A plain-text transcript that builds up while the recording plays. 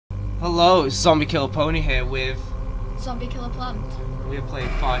Hello, it's Zombie Killer Pony here with Zombie Killer Plant. We're playing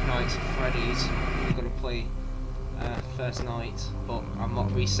Five Nights at Freddy's. We're gonna play first night, but I'm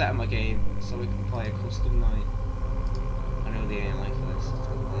not resetting my game so we can play a custom night. I know they ain't like this.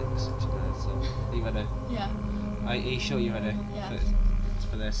 So, are you ready? Yeah. Are you sure you're ready? Yeah.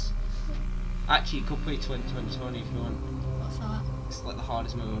 For this. Actually, you could play 2020 if you want. What's that? It's like the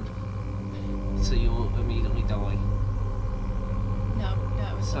hardest mode, so you'll immediately die. No,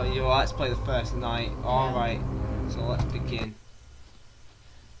 it was So you're let's play the first night. Yeah. Alright, so let's begin.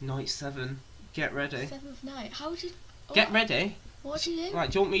 Night 7. Get ready. 7th night. How did... Get ready? What did you do? Right,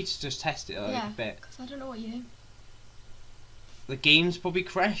 do you want me to just test it Yeah, a bit? because I don't know what you do. The game's probably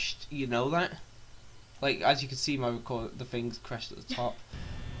crashed, you know that? Like, as you can see my record, the thing's crashed at the top.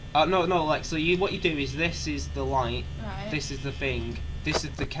 No, like, so what you do is, this is the light, Right. this is the thing, this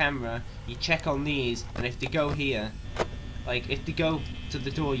is the camera, you check on these, and if they go here, like, if they go to the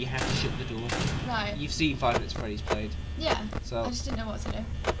door, you have to shut the door. Right. You've seen 5 Nights at Freddy's played. Yeah. So I just didn't know what to do.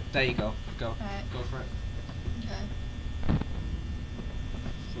 there you go. Go. Right. Go for it. Okay.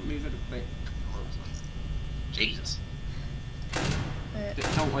 So move it a bit. Jesus. Wait.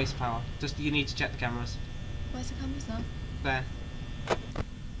 Don't waste power. Just you need to check the cameras. Where's the cameras now? There.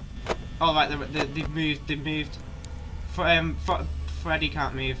 Oh right, they've moved. They've moved. Freddy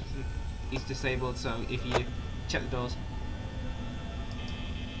can't move. He's disabled. So if you check the doors,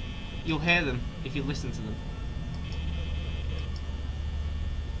 you'll hear them if you listen to them.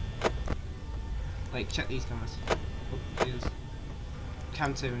 Like, check these cameras. Oh, these.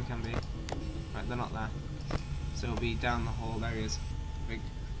 Cam 2 and Cam B. Right, they're not there. So it'll be down the hall areas. Big.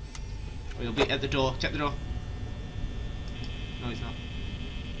 Or you'll be at the door. Check the door. No, he's not.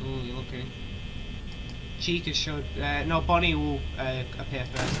 Oh, you're lucky. Chica should. No, Bonnie will appear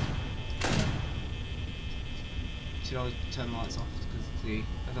first. Should always turn the lights off because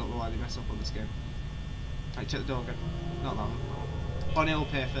I don't know why they mess up on this game. Right, check the door again. Not that one. Bonnie will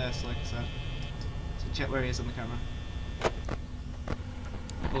appear first, like I said. So check where he is on the camera.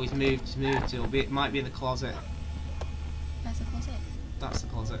 Oh, he's moved. He's moved. It might be in the closet. Where's the closet? That's the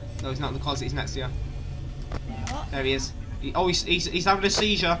closet. No, he's not in the closet. He's next to you. What? There he is. He's having a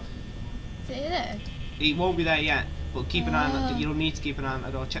seizure. Is it there? He won't be there yet, but keep an eye on that. You don't need to keep an eye on the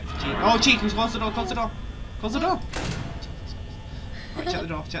door. Check for Chica. Oh, Chica! Close the door! Close the door! Close the door! Right, check the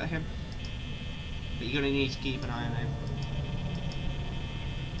door. Check him. But you're gonna need to keep an eye on him.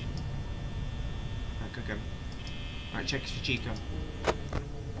 Right, go again. Right, check for Chica. Right,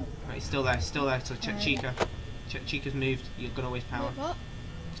 he's still there. Still there. So check Chica. Check Chica's moved. You're gonna waste power. Wait, what?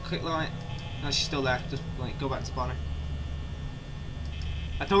 Click the light. No, she's still there. Just like go back to Bonnie.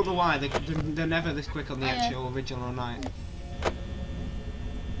 I don't know why they're never this quick on the actual original night.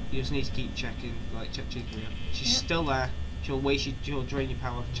 You just need to keep checking, like check Chica again. She's still there. She'll drain your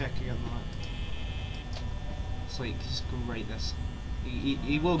power. Check again the light. So you just great this.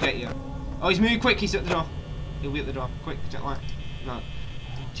 He will get you. Oh, he's moving quick. He's at the door. He'll be at the door. Quick, check light. No. Oh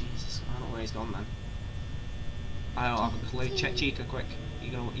Jesus! I don't know where he's gone then. I don't have a clue. Check Chica quick.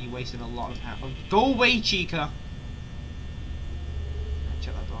 You're wasting a lot of power. Oh, go away, Chica.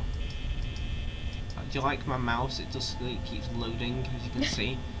 Check that door. Do you like my mouse? It just keeps loading, as you can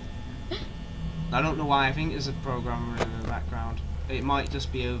see. I don't know why. I think there's a program running in the background. It might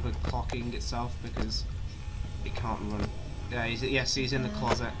just be overclocking itself because it can't run. Yeah, he's in the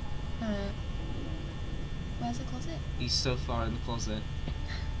closet. Where's the closet? He's so far in the closet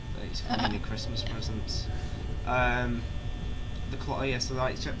that he's finding your Christmas presents. So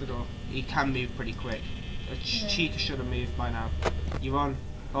like, check the door. He can move pretty quick. Chica should have moved by now. You're on.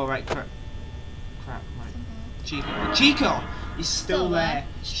 Oh right, crap. Right. Chica is still there.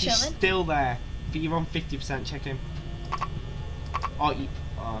 She's still there. But you're on 50%. Check him. Oh, you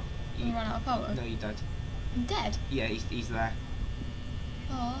ran out of power. No, you're dead. I'm dead. Yeah, he's there.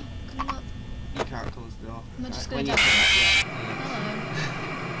 Oh, can I not? You can't close the door. I'm just Right, going down.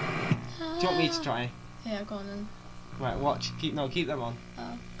 Hello. Do you want me to try? Yeah, go on then. Right, watch. Keep them on.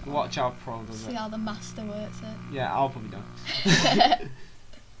 Oh. Watch how pro does See it. how the master works it. Yeah, I'll probably do.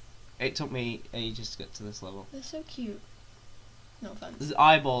 It took me ages to get to this level. They're so cute. No offense. There's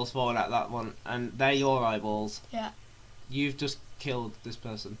eyeballs falling at that one, and they're your eyeballs. Yeah. You've just killed this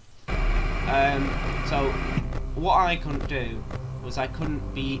person. So what I couldn't do was I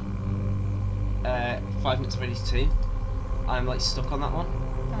couldn't beat 5 Nights at Freddy's 2. I'm like stuck on that one.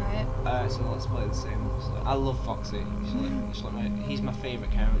 Alright. So let's play the same. So I love Foxy. He's my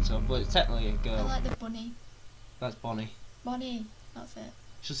favourite character, but it's technically a girl. I like the bunny. That's Bonnie. Bonnie. That's it.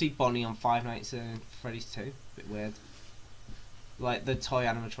 She'll see Bonnie on 5 Nights at Freddy's 2. Bit weird. Like the toy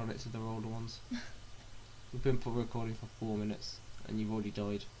animatronics are the older ones. We've been recording for 4 minutes and you've already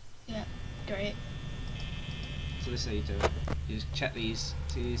died. Yeah, great. So this is how you do it. You just check these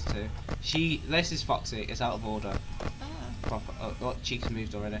two. This is Foxy, it's out of order. Ah. Proper. Oh, Chica's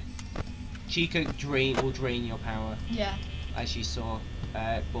moved already. Chica will drain your power. Yeah. As you saw.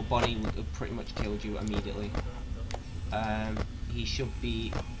 But Bonnie would have pretty much killed you immediately. He should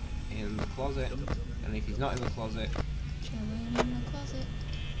be in the closet. And if he's not in the closet... Chilling in the closet.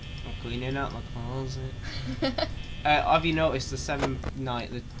 I'm cleaning out my closet. Have you noticed the 7th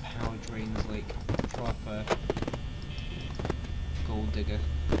night the power drains like proper gold digger?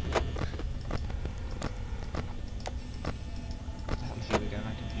 Here we go,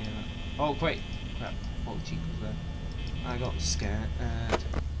 I can hear that. Oh great! Crap, oh Chica was there. I got scared.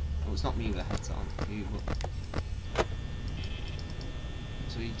 Oh, it's not me with the headset on. You look.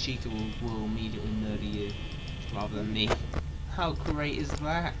 So Chica will immediately murder you rather than me. How great is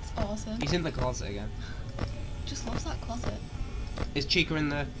that? It's awesome. He's in the closet again. Just loves that closet. Is Chica in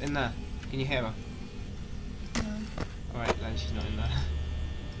there? Can you hear her? No. Alright, then she's not in there.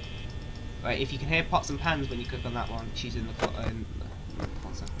 Right, if you can hear pots and pans when you click on that one, she's in the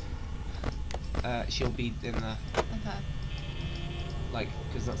closet. She'll be in there. Okay. Like,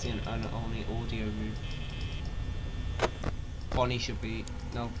 because that's the only audio room. Bonnie should be.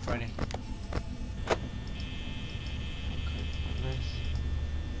 No, Freddy.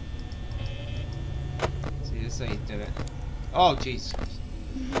 See, this is how you do it. Oh, jeez.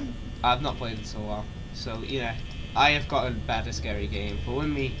 I've not played this in a while. So, yeah. I have got a better scary game. But with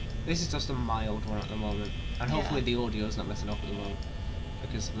me, this is just a mild one at the moment. And hopefully the audio's not messing up at the moment.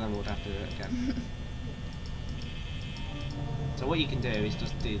 Because then we'll have to do it again. So what you can do is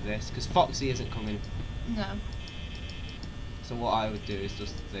just do this. Because Foxy isn't coming. No. So what I would do is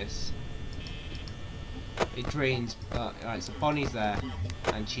just this. It drains. Right, so Bonnie's there,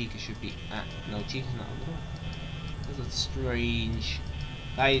 and Chica should be at. No, Chica's not at the door. That's a strange.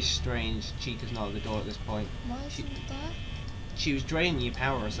 That is strange. Chica's not at the door at this point. Why isn't it there? She was draining your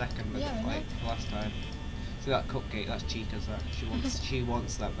power a second, Yeah, like last time. So that cupcake, that's Chica's. That she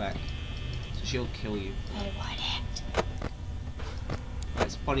wants that back. So she'll kill you. I want it.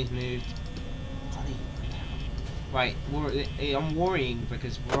 Right, so Bonnie's moved. Bonnie. Right, I'm worrying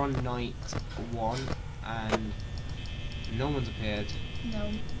because we're on night 1 and no one's appeared. No.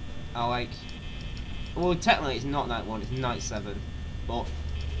 I like. Well, technically it's not night 1, it's night 7, but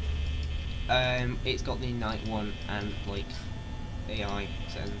it's got the night 1 and like AI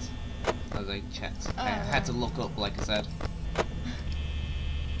settings as I checked. I had to look up, like I said.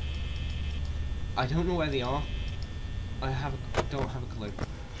 I don't know where they are. I don't have a clue.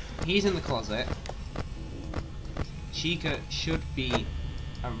 He's in the closet. Chica should be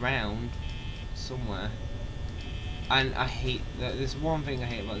around somewhere. And I hate that. There's one thing I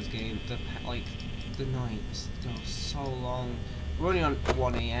hate about this game. The nights go so long. We're only on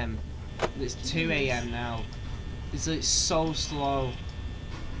 1 AM. It's 2 AM now. It's like so slow.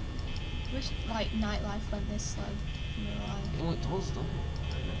 Wish like nightlife went this slow in real life. Well, it does, doesn't it?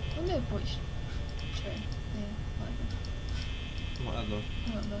 Oh no, but true. Yeah, Whatever.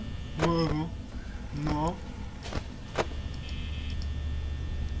 whatever. No.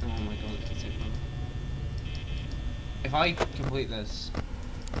 Oh my god, it's too fun. If I complete this,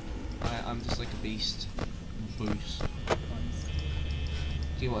 I'm just like a beast. Boost.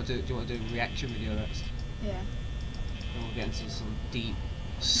 Do you want to do a reaction video next? Yeah. And we'll get into some deep,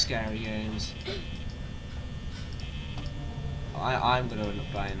 scary games. I'm gonna end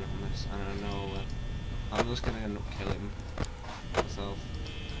up dying on this, and I know I'm just gonna end up killing myself.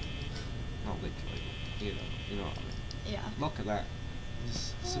 Not literally, you know what I mean. Yeah. Look at that.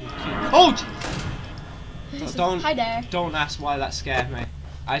 There's some cute. Oh jeez! Hi there. Don't ask why that scared me.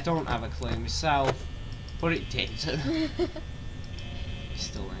 I don't have a clue myself, but it did. He's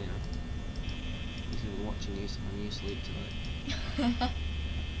still there, you know. He's gonna be watching you when you sleep tonight.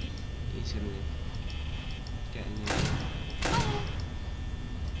 He's gonna be getting you.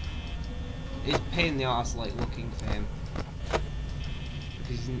 It's a pain in the arse, like looking for him,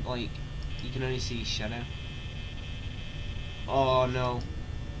 because he's like you can only see his shadow. Oh no,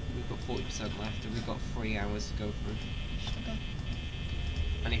 we've got 40% left, and we've got 3 hours to go through. Okay.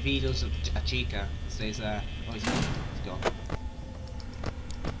 And if he does a Chica, stays there. Oh, he's gone. He's gone.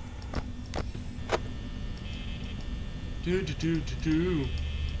 Do do do do do.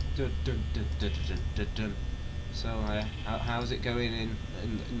 Dun dun dun dun dun dun dun. So, how's it going in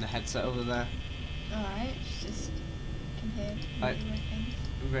the headset over there? Alright, just can hear Like, weird things.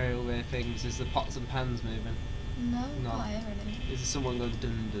 very weird things. Is the pots and pans moving? No, No. can't hear anything. Is there someone going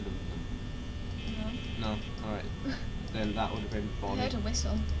dun dun dun? No. No. Alright. Then that would have been I Bonnie. heard a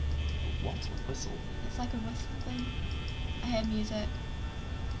whistle. What? A whistle? It's like a whistle thing. I hear music.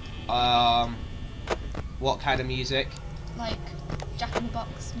 What kind of music? Like Jack in the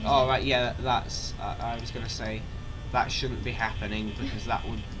Box music. Oh right, yeah, that's. I was gonna say that shouldn't be happening because that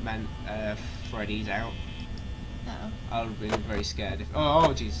would meant Freddys out. No. I would have been very scared if.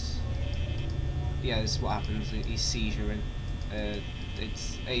 Oh jeez. Yeah, this is what happens. He's seizuring.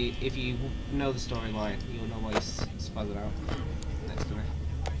 If you know the storyline, you'll know why he's spazzing out next to me.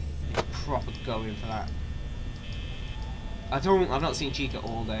 He's proper going for that. I've not seen Chica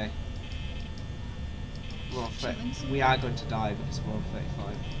all day. We're on we are going to die because we're on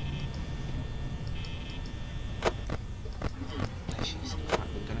 35. She's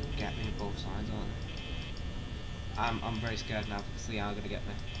gonna get me on both sides, aren't they? I'm very scared now because they are gonna get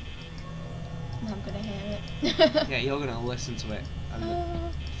me. I'm gonna hear it. Yeah, you're gonna listen to it.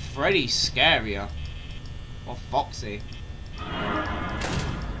 And Freddy's scarier. Or Foxy.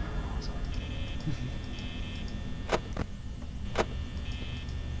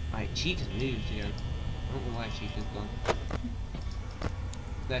 Right, Chica's moved again. I don't know why Chica's gone.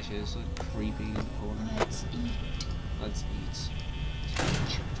 There she is, so creepy in the corner. Let's eat. Let's eat.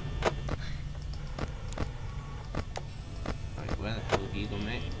 Right, where the hell have you gone,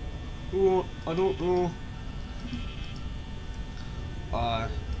 mate? Oh, I don't know.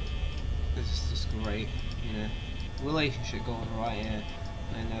 This is just great, you know. Relationship going right here,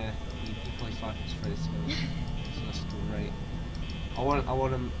 and you play 5 minutes for this, so that's great. I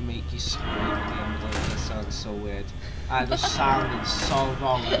want to make you scream at the end of it. That sounds so weird. And it just sounded so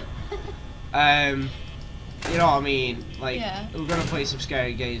wrong. You know what I mean? Like, yeah. We're gonna play some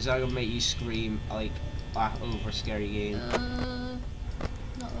scary games. I'm gonna make you scream like over a scary game.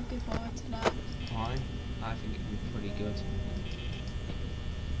 Not looking forward to that. Why? I think it'd be pretty good.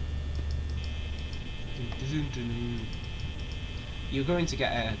 You're going to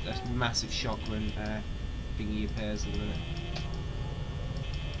get a massive shock when Bingy appears in a minute.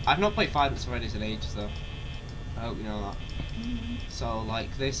 I've not played 5 minutes already in ages though. I hope you know that. So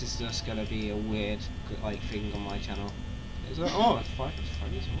like this is just gonna be a weird like thing on my channel. It's like, oh, it's 5 minutes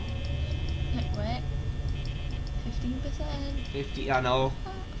Freddy's. Wait. 15%. 50. I know.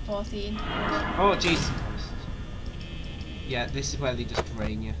 14. Oh jeez. Yeah, this is where they just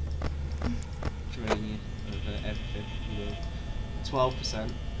drain you. Drain you of everything. You know.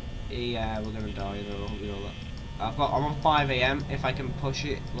 12%. Yeah, we're gonna die though. You know that. I'm on 5 AM. If I can push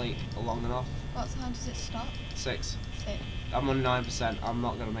it like long enough. What time does it stop? 6. 6. I'm on 9%. I'm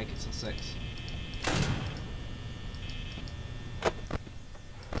not gonna make it till 6.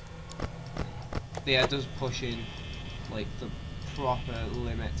 Yeah, it does push in like the proper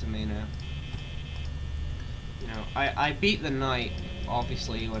limit to me now. You know, I beat the night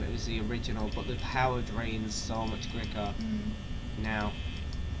obviously when it was the original, but the power drains so much quicker now.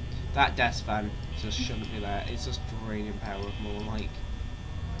 That death fan just shouldn't be there. It's just draining power more like.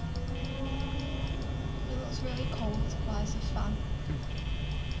 It looks really cold. Why is the fan?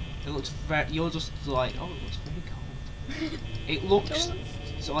 It looks very. You're just like, oh, it looks very cold. It looks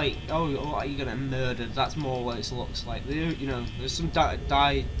like, oh, are you gonna murder? That's more what it looks like. You know, there's some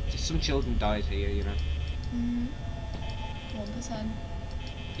some children died here. You know. 1%.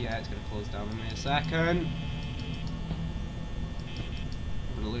 Yeah, it's gonna close down in me a second.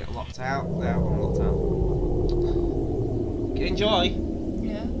 I'm gonna get locked out. There, I'm locked out. Enjoy.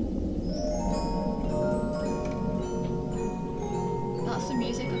 Yeah. That's the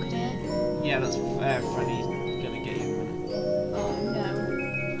music I could hear. Yeah, that's Freddy's gonna get you in a minute. Oh no.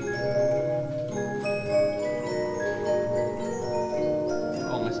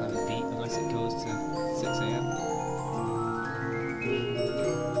 Almost on a beat unless it goes to 6 AM.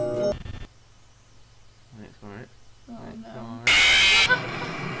 Right, alright. Oh no.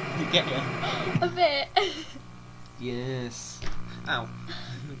 You get it? A bit. Yes. Ow.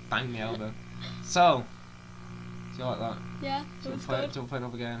 Bang me elbow. So, do you like that? Yeah. Do you want to play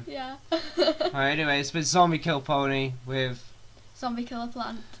another game? Yeah. Alright, anyway, it's been Zombie Kill Pony with Zombie Killer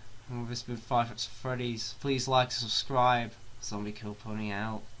Plant. And this has been 5 Minutes of Freddy's. Please like, subscribe. Zombie Kill Pony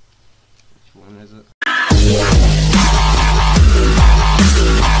out. Which one is it?